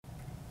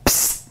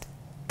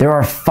There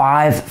are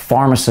 5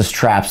 pharmacist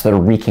traps that are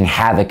wreaking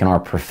havoc in our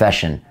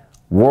profession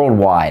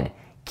worldwide,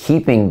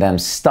 keeping them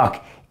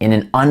stuck in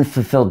an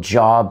unfulfilled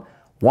job,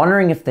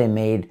 wondering if they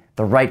made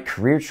the right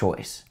career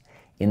choice.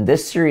 In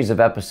this series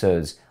of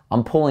episodes,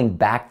 I'm pulling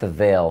back the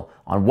veil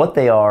on what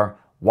they are,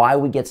 why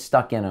we get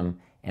stuck in them,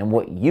 and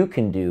what you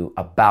can do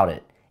about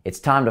it. It's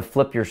time to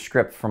flip your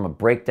script from a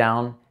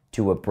breakdown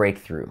to a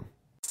breakthrough.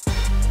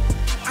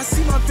 I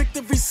see my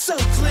victory so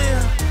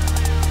clear.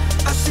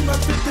 I see my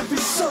victory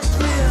so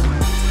clear.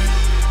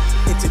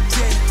 And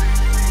today,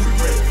 we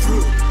break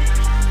through.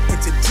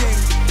 And today,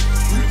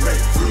 we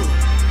break through.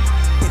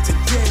 And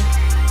today,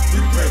 we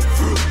break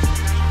through.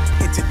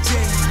 And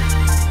today.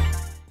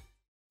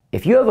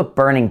 If you have a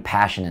burning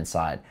passion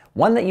inside,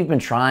 one that you've been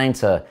trying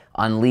to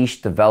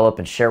unleash, develop,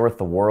 and share with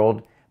the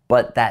world,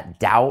 but that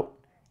doubt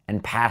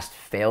and past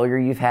failure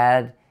you've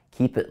had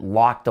keep it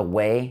locked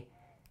away,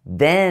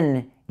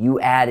 then you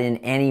add in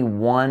any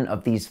one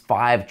of these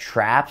 5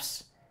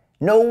 traps,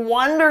 no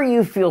wonder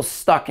you feel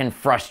stuck and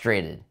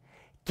frustrated.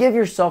 Give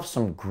yourself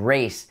some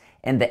grace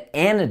and the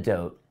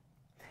antidote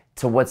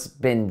to what's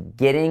been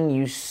getting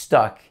you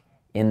stuck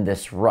in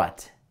this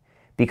rut.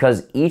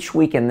 Because each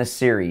week in this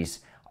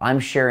series,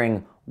 I'm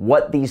sharing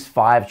what these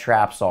 5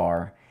 traps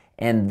are,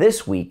 and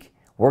this week,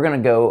 we're gonna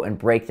go and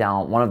break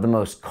down one of the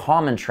most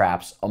common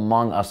traps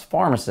among us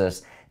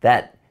pharmacists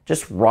that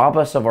just rob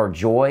us of our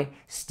joy,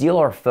 steal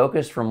our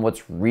focus from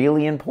what's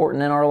really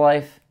important in our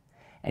life,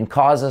 and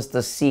cause us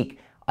to seek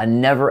a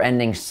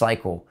never-ending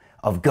cycle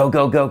of go,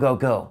 go, go, go,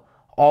 go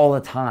all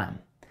the time.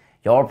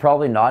 Y'all are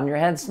probably nodding your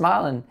head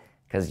smiling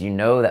because you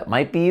know that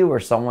might be you or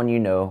someone you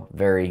know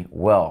very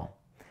well.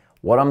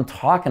 What I'm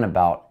talking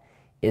about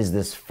is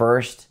this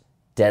first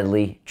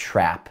deadly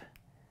trap,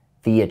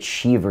 the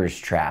achiever's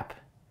trap.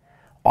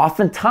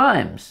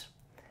 Oftentimes,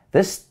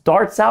 this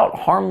starts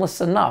out harmless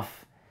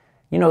enough.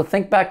 You know,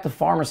 think back to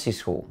pharmacy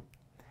school.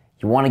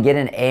 You want to get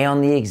an A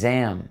on the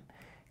exam,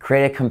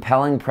 create a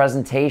compelling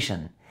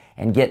presentation,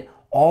 and get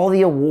all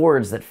the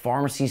awards that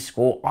pharmacy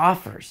school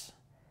offers.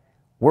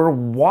 We're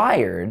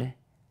wired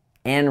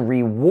and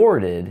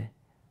rewarded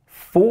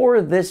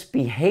for this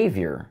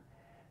behavior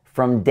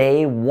from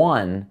day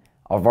one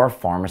of our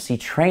pharmacy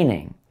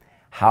training.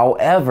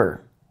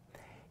 However,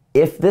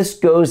 if this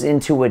goes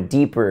into a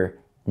deeper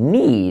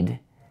need,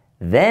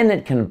 then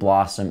it can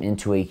blossom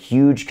into a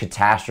huge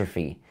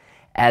catastrophe,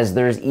 as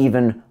there's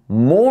even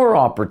more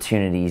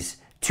opportunities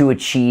to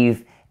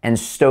achieve and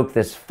stoke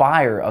this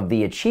fire of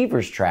the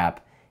achiever's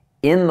trap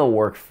in the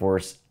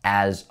workforce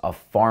as a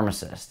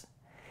pharmacist.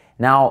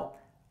 Now,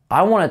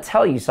 I want to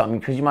tell you something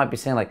because you might be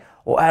saying like,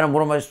 well, Adam,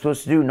 what am I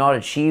supposed to do? Not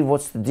achieve?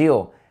 What's the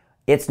deal?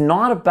 It's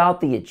not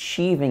about the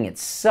achieving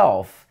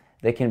itself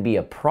that can be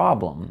a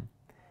problem,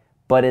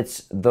 but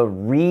it's the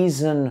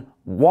reason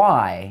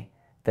why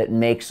that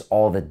makes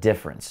all the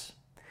difference.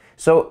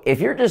 So if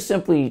you're just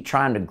simply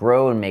trying to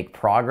grow and make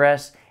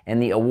progress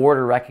and the award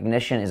or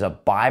recognition is a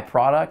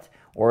byproduct,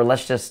 or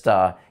let's just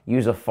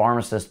use a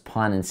pharmacist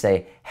pun and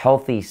say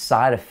healthy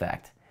side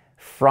effect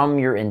from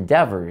your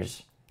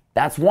endeavors,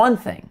 that's one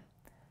thing.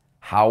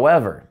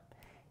 However,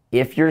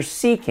 if you're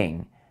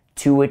seeking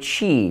to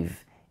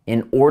achieve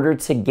in order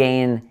to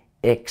gain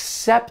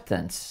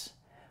acceptance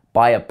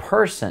by a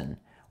person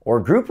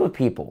or group of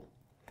people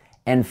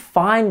and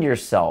find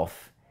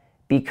yourself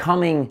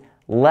becoming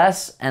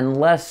less and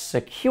less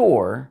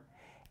secure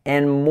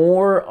and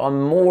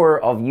more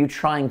of you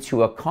trying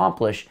to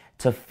accomplish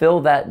to fill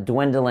that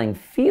dwindling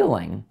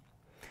feeling,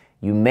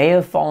 you may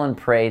have fallen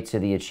prey to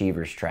the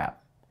achiever's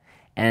trap.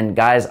 And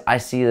guys, I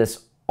see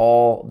this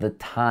all the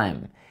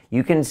time.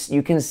 You can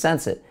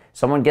sense it.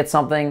 Someone gets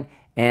something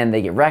and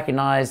they get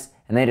recognized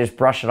and they just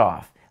brush it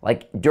off.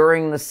 Like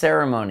during the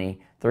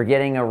ceremony, they're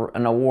getting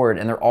an award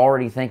and they're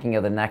already thinking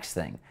of the next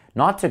thing.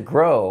 Not to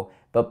grow,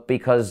 but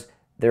because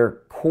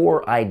their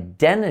core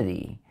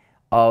identity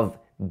of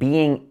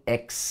being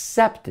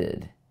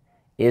accepted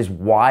is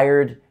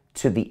wired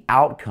to the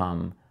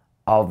outcome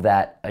of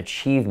that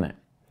achievement.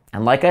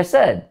 And like I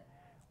said,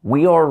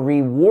 we are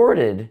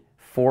rewarded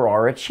for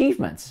our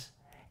achievements.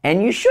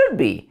 And you should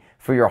be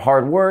for your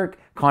hard work,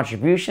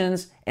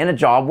 contributions, and a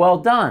job well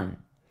done.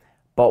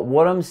 But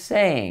what I'm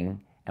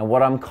saying and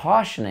what I'm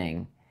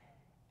cautioning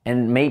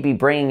and maybe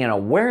bringing an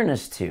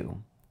awareness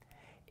to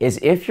is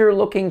if you're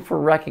looking for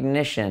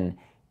recognition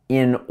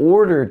in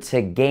order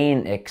to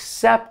gain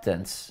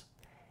acceptance,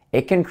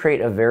 it can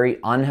create a very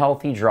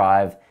unhealthy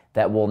drive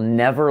that will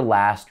never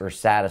last or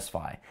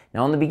satisfy.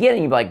 Now in the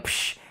beginning, you'd be like,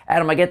 psh,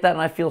 Adam, I get that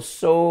and I feel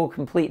so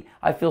complete.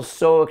 I feel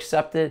so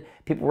accepted.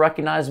 People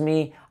recognize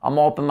me. I'm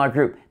all up in my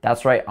group.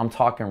 That's right, I'm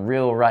talking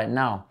real right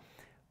now.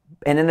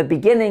 And in the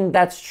beginning,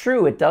 that's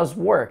true, it does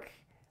work.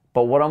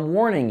 But what I'm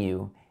warning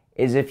you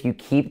is if you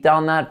keep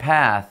down that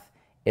path,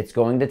 it's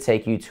going to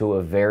take you to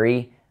a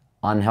very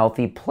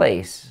unhealthy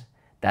place.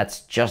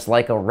 That's just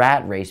like a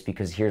rat race,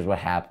 because here's what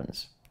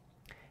happens.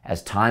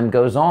 As time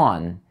goes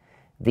on,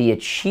 the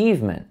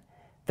achievement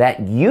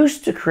that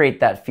used to create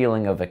that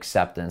feeling of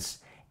acceptance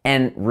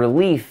and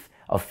relief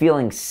of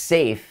feeling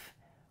safe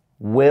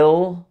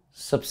will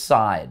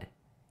subside.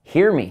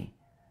 Hear me.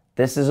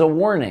 this is a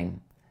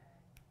warning,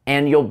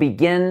 and you'll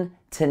begin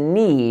to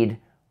need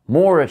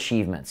more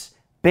achievements,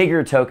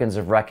 bigger tokens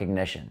of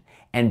recognition,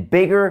 and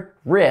bigger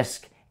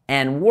risk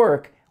and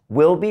work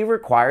will be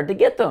required to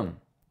get them.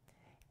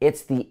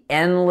 It's the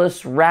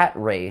endless rat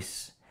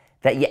race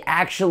that you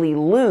actually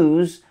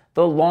lose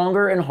the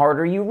longer and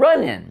harder you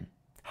run in.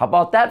 How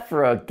about that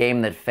for a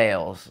game that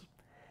fails?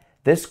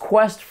 This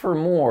quest for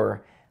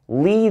more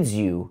leads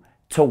you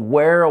to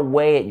wear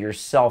away at your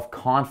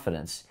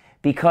self-confidence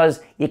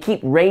because you keep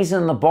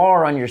raising the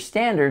bar on your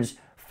standards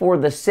for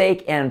the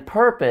sake and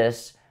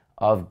purpose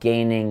of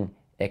gaining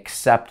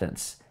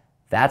acceptance.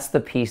 That's the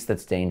piece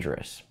that's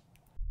dangerous.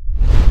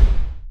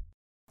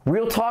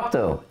 Real talk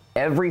though,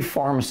 every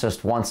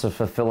pharmacist wants a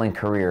fulfilling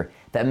career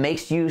that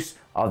makes use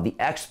of the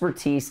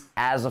expertise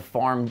as a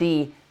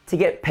PharmD to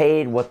get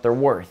paid what they're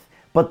worth.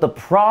 But the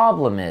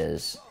problem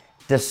is,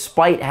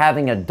 despite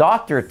having a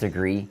doctorate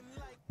degree,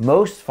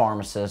 most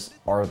pharmacists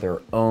are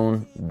their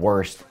own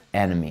worst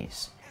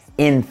enemies.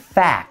 In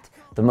fact,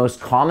 the most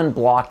common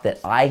block that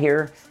I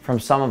hear from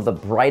some of the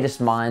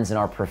brightest minds in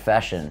our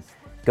profession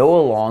go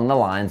along the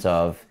lines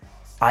of,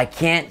 I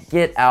can't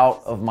get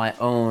out of my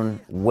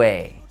own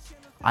way.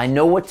 I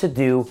know what to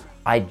do,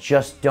 I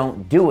just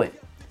don't do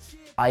it.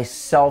 I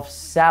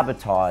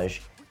self-sabotage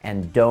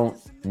and don't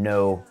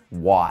know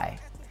why.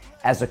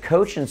 As a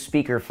coach and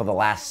speaker for the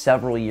last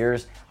several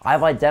years,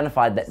 I've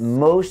identified that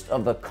most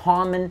of the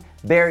common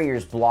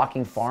barriers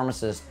blocking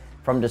pharmacists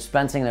from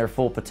dispensing their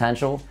full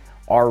potential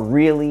are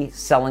really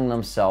selling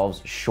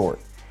themselves short.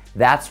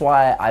 That's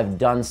why I've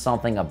done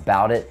something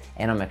about it,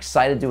 and I'm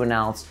excited to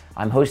announce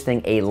I'm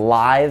hosting a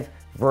live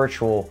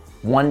virtual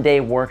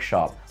one-day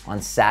workshop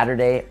on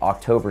Saturday,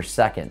 October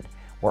 2nd,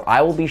 where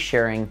I will be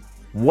sharing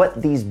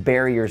what these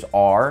barriers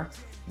are,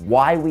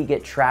 why we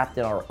get trapped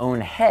in our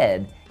own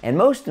head, and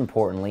most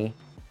importantly,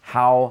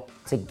 how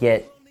to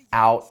get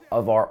out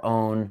of our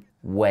own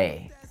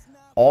way.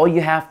 All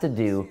you have to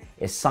do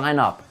is sign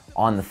up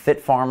on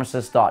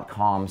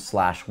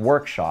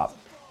thefitpharmacist.com/workshop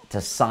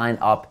to sign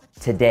up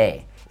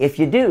today. If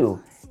you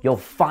do, you'll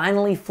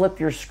finally flip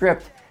your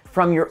script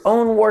from your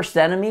own worst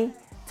enemy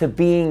to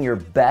being your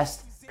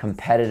best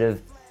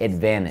competitive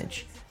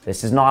advantage.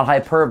 This is not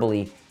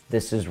hyperbole,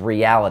 this is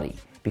reality.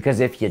 Because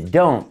if you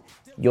don't,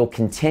 you'll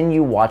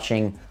continue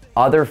watching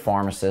other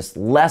pharmacists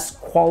less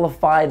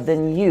qualified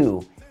than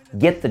you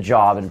get the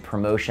job and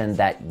promotion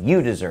that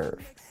you deserve,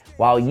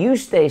 while you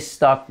stay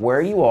stuck where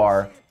you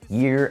are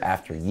year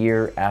after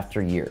year after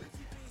year.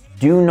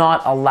 Do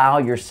not allow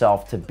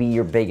yourself to be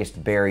your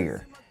biggest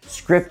barrier.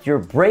 Script your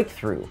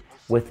breakthrough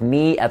with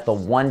me at the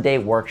one-day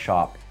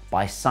workshop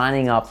by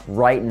signing up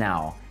right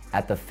now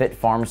at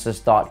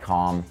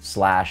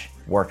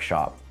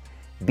thefitpharmacist.com/workshop.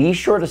 Be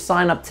sure to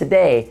sign up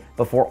today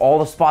before all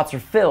the spots are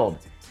filled.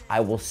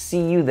 I will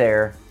see you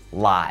there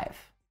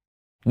live.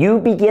 You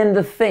begin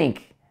to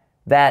think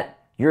that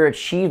your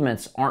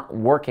achievements aren't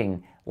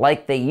working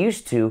like they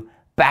used to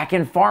back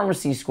in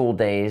pharmacy school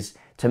days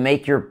to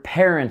make your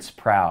parents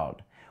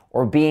proud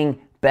or being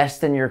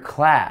best in your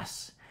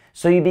class.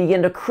 So you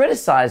begin to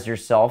criticize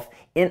yourself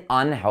in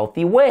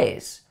unhealthy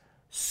ways.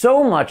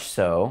 So much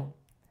so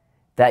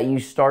that you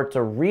start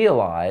to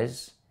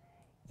realize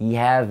you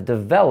have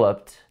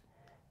developed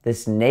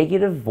this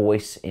negative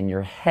voice in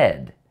your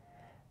head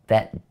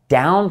that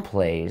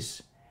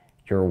downplays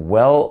your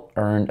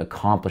well-earned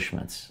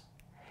accomplishments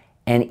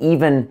and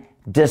even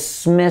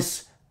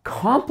dismiss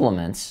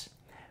compliments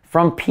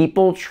from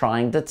people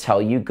trying to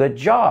tell you good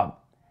job.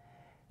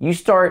 You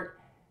start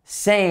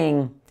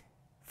saying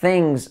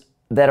things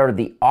that are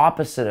the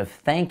opposite of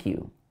thank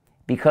you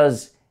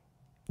because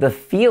the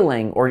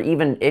feeling, or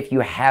even if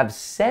you have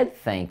said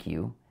thank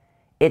you,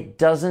 it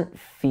doesn't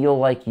feel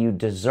like you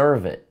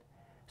deserve it.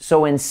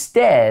 So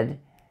instead,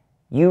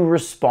 you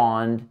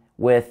respond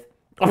with,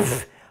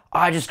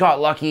 I just got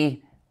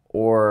lucky,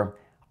 or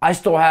I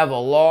still have a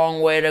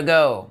long way to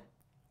go,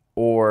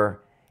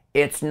 or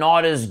it's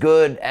not as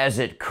good as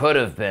it could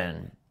have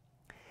been.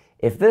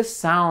 If this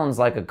sounds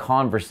like a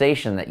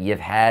conversation that you've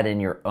had in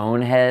your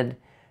own head,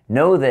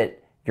 know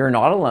that you're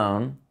not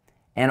alone,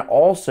 and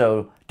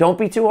also don't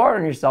be too hard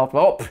on yourself.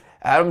 Oh,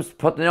 Adam's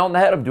put the nail on the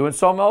head. I'm doing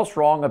something else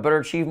wrong. I better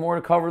achieve more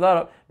to cover that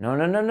up.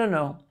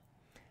 No.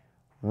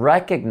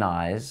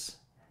 Recognize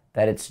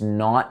that it's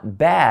not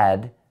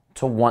bad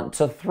to want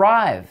to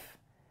thrive.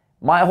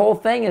 My whole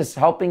thing is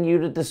helping you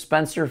to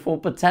dispense your full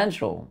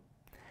potential.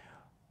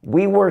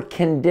 We were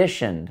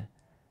conditioned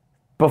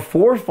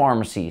before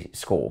pharmacy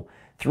school,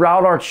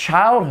 throughout our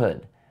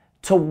childhood,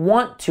 to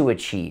want to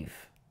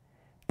achieve.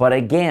 But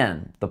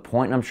again, the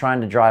point I'm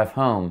trying to drive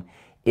home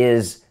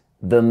is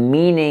the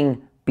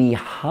meaning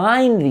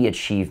behind the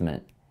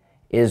achievement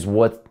is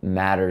what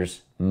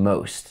matters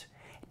most.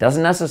 It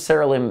doesn't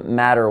necessarily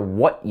matter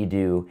what you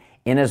do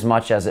in as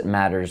much as it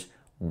matters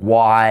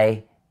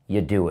why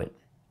you do it.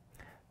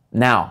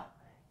 Now,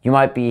 you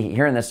might be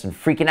hearing this and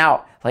freaking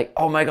out, like,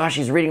 oh my gosh,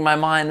 he's reading my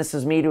mind. This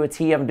is me to a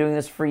T. I'm doing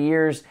this for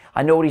years.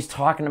 I know what he's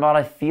talking about.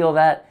 I feel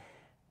that.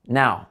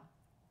 Now,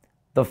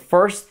 the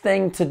first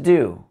thing to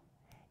do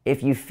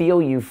if you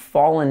feel you've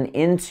fallen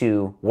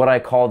into what I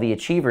call the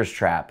achiever's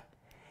trap,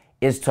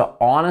 is to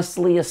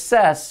honestly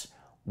assess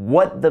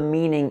what the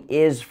meaning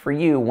is for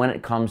you when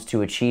it comes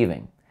to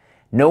achieving.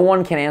 No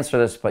one can answer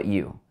this but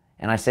you.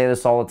 And I say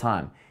this all the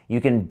time.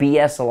 You can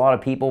BS a lot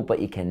of people, but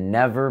you can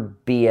never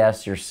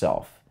BS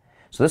yourself.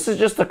 So this is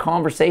just a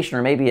conversation,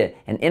 or maybe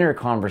an inner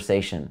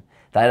conversation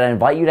that I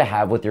invite you to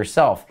have with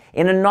yourself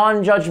in a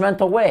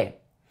non-judgmental way.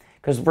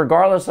 Because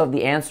regardless of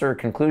the answer or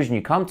conclusion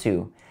you come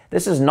to,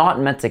 this is not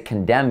meant to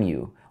condemn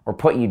you or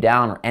put you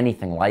down or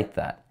anything like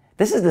that.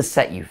 This is to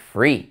set you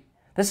free.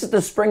 This is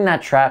to spring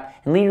that trap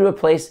and lead you to a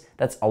place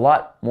that's a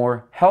lot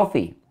more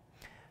healthy.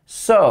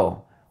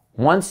 So,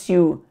 once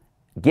you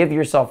give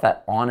yourself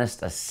that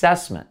honest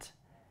assessment,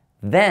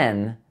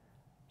 then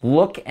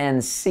look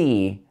and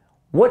see,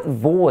 what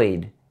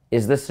void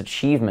is this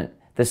achievement,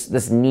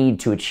 this need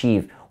to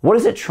achieve? What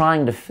is it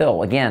trying to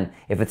fill? Again,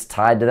 if it's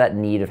tied to that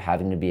need of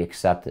having to be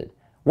accepted,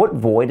 what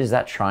void is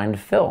that trying to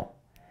fill?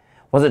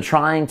 Was it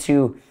trying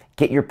to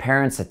get your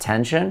parents'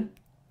 attention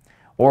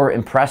or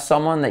impress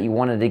someone that you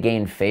wanted to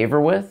gain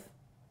favor with?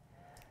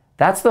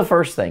 That's the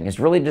first thing, is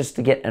really just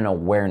to get an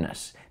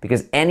awareness,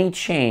 because any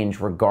change,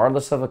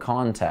 regardless of the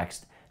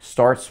context,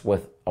 starts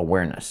with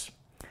awareness.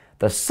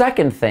 The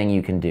second thing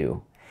you can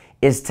do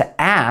is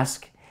to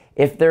ask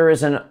if there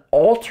is an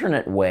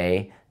alternate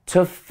way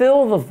to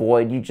fill the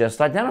void you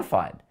just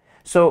identified.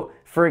 So,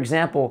 for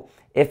example,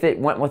 if it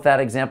went with that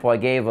example I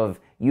gave of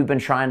you've been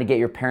trying to get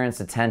your parents'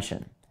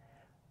 attention,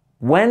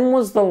 when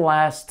was the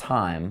last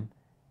time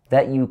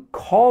that you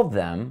called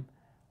them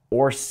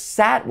or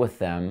sat with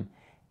them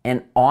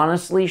and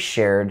honestly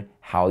shared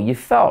how you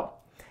felt?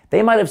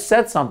 They might have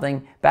said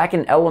something back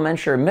in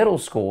elementary or middle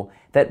school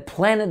that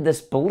planted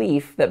this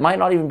belief that might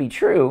not even be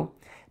true,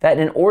 that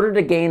in order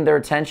to gain their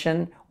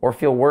attention or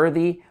feel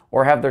worthy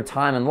or have their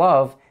time and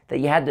love, that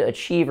you had to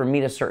achieve or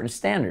meet a certain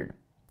standard.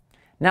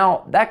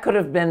 Now, that could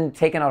have been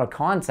taken out of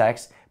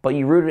context, but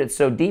you rooted it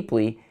so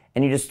deeply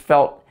and you just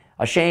felt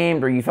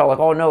ashamed, or you felt like,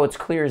 oh no, it's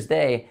clear as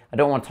day, I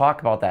don't want to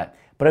talk about that.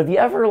 But have you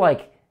ever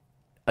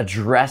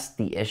addressed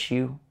the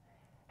issue?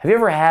 Have you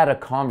ever had a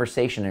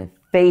conversation and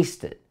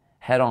faced it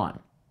head on?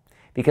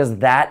 Because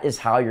that is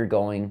how you're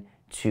going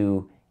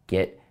to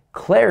get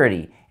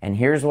clarity. And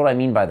here's what I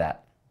mean by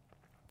that.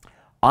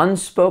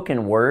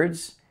 Unspoken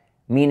words,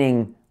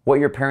 meaning what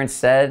your parents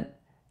said,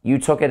 you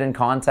took it in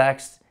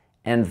context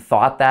and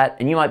thought that,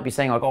 and you might be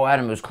saying oh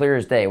Adam, it was clear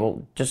as day.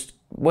 Well, just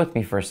with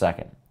me for a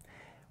second.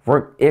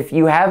 If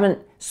you haven't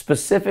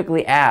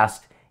specifically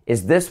asked,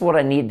 is this what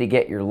I need to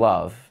get your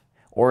love?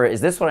 Or is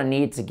this what I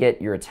need to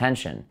get your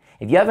attention?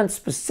 If you haven't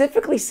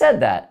specifically said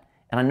that,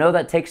 and I know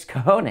that takes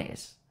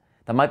cojones,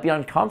 that might be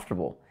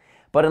uncomfortable,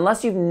 but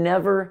unless you've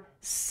never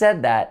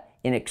said that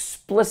in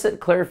explicit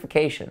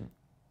clarification,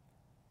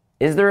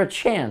 is there a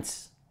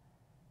chance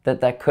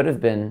that that could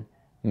have been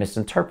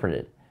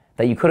misinterpreted?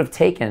 That you could have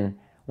taken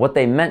what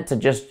they meant to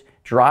just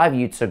drive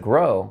you to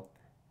grow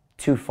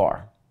too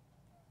far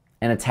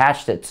and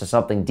attached it to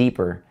something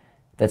deeper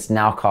that's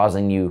now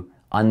causing you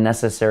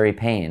unnecessary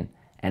pain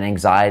and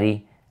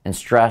anxiety and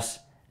stress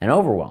and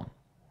overwhelm.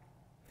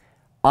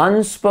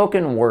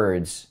 Unspoken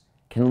words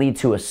can lead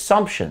to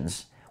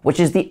assumptions, which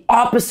is the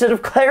opposite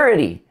of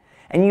clarity.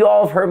 And you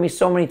all have heard me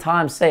so many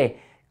times say,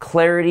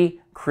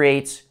 clarity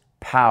creates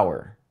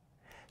power.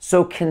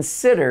 So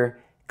consider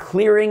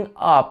clearing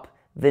up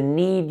the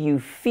need you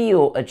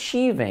feel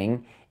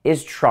achieving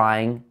is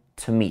trying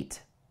to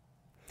meet.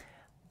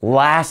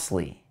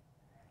 Lastly,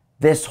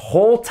 this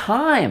whole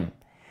time,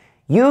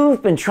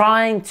 you've been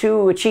trying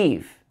to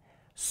achieve,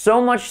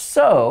 so much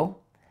so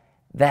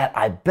that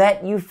I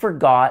bet you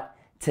forgot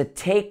to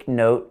take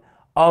note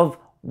of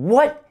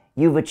what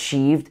you've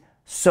achieved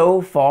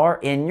so far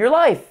in your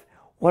life.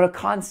 What a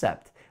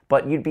concept.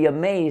 But you'd be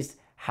amazed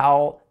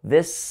how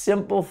this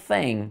simple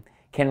thing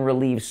can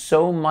relieve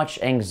so much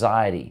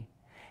anxiety.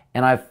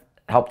 And I've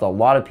helped a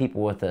lot of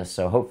people with this,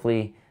 so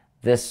hopefully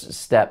this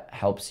step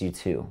helps you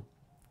too.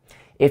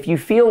 If you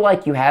feel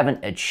like you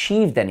haven't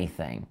achieved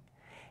anything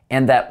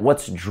and that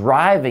what's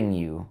driving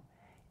you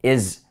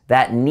is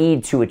that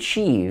need to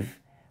achieve,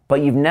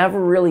 but you've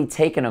never really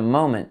taken a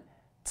moment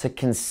to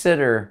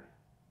consider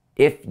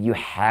if you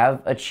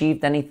have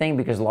achieved anything,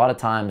 because a lot of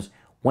times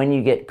when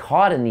you get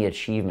caught in the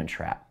achievement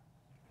trap,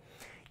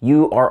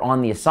 you are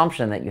on the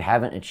assumption that you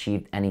haven't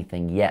achieved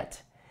anything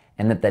yet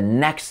and that the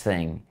next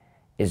thing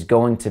is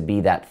going to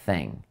be that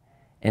thing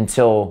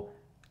until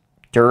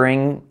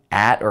during,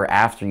 at, or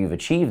after you've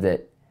achieved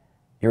it,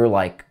 you're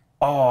like,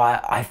 oh,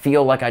 I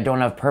feel like I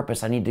don't have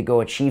purpose. I need to go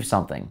achieve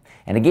something.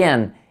 And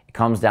again, it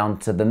comes down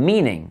to the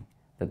meaning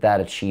that that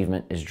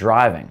achievement is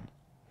driving.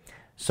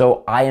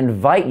 So I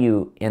invite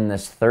you in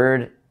this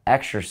third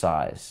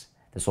exercise.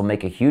 This will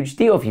make a huge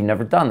deal if you've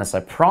never done this. I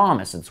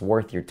promise it's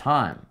worth your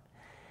time.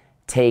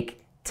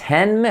 Take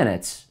 10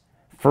 minutes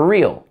for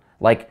real,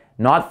 like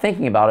not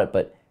thinking about it,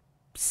 but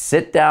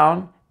sit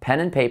down, pen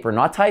and paper,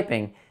 not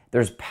typing.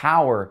 There's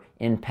power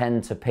in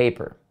pen to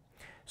paper.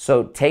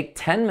 So take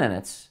 10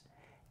 minutes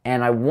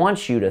and I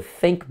want you to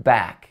think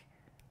back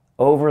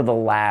over the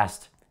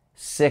last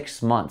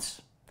 6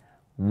 months,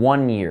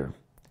 1 year,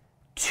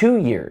 2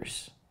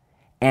 years,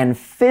 and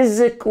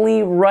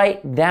physically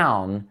write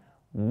down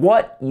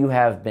what you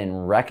have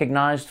been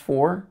recognized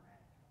for,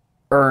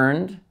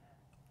 earned,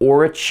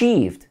 or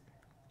achieved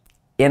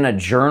in a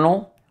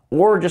journal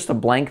or just a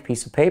blank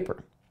piece of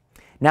paper.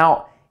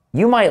 Now,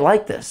 you might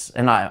like this,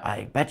 and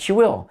I bet you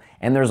will.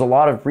 And there's a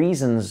lot of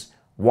reasons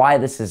why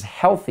this is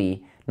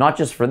healthy, not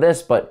just for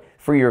this, but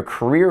for your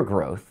career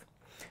growth.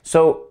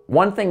 So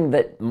one thing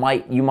that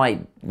you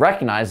might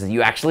recognize is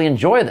you actually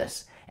enjoy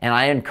this. And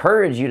I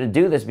encourage you to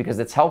do this because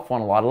it's helpful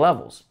on a lot of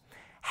levels.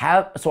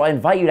 So I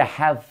invite you to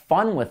have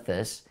fun with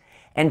this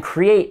and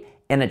create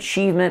an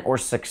achievement or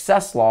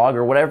success log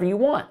or whatever you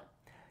want.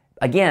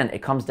 Again,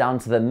 it comes down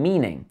to the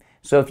meaning.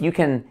 So if you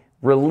can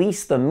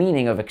release the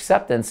meaning of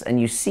acceptance and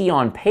you see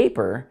on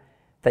paper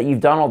that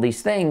you've done all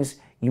these things,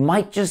 you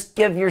might just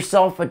give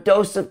yourself a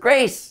dose of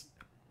grace.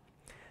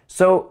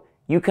 So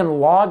you can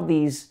log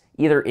these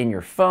either in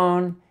your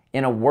phone,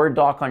 in a Word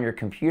doc on your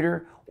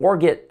computer, or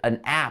get an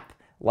app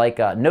like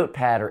a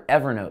Notepad or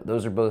Evernote.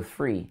 Those are both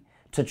free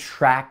to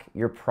track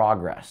your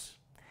progress.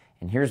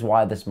 And here's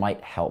why this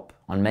might help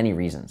on many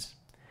reasons.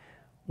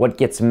 What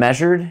gets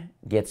measured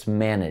gets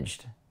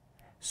managed.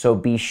 So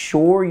be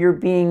sure you're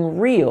being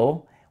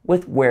real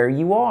with where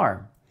you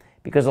are.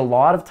 Because a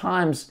lot of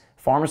times,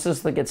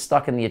 pharmacists that get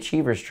stuck in the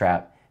achiever's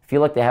trap feel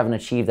like they haven't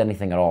achieved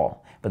anything at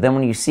all. But then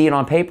when you see it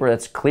on paper,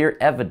 that's clear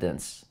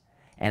evidence.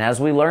 And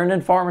as we learned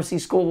in pharmacy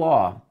school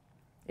law,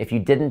 if you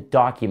didn't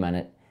document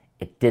it,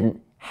 it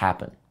didn't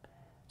happen.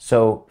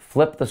 So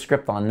flip the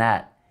script on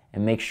that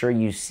and make sure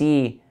you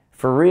see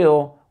for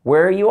real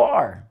where you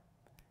are.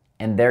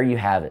 And there you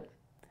have it.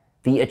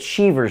 The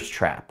achiever's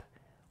trap.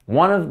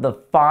 One of the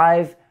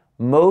 5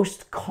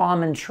 most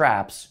common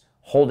traps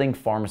holding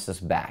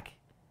pharmacists back.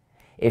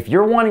 If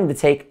you're wanting to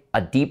take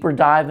a deeper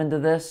dive into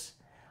this,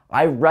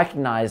 I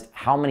recognized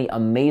how many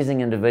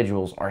amazing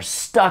individuals are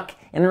stuck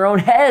in their own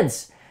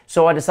heads.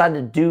 So I decided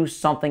to do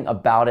something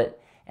about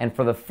it. And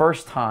for the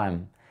first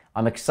time,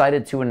 I'm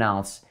excited to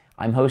announce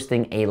I'm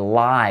hosting a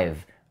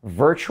live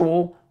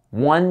virtual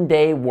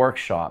 1-day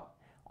workshop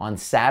on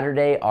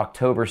Saturday,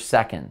 October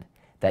 2nd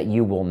that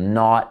you will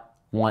not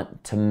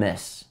want to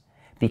miss.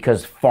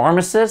 Because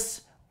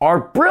pharmacists are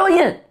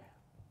brilliant,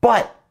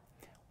 but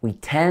we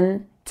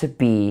tend to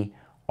be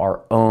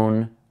our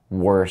own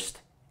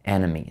worst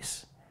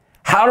enemies.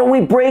 How do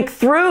we break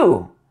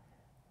through?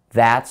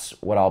 That's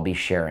what I'll be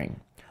sharing,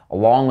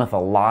 along with a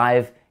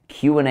live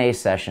Q&A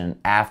session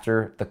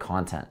after the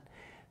content.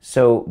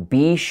 So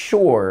be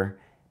sure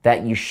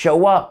that you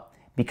show up,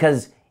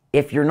 because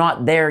if you're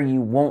not there,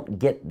 you won't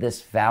get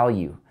this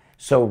value.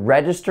 So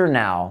register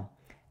now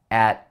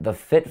at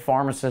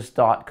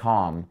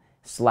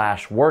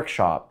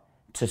thefitpharmacist.com/workshop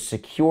to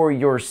secure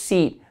your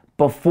seat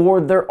before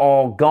they're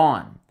all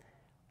gone.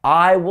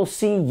 I will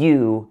see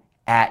you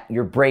at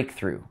your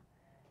breakthrough.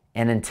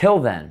 And until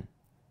then,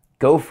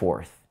 go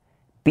forth,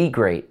 be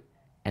great,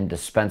 and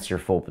dispense your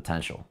full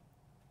potential.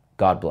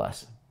 God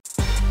bless.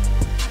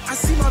 I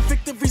see my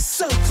victory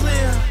so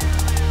clear.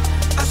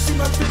 I see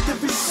my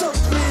victory so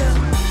clear.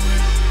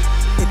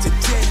 And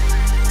today,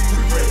 we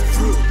break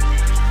through.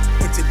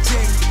 And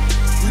today,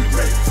 we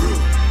break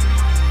through.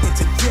 And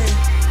today,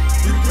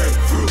 we break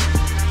through.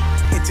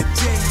 And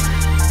today,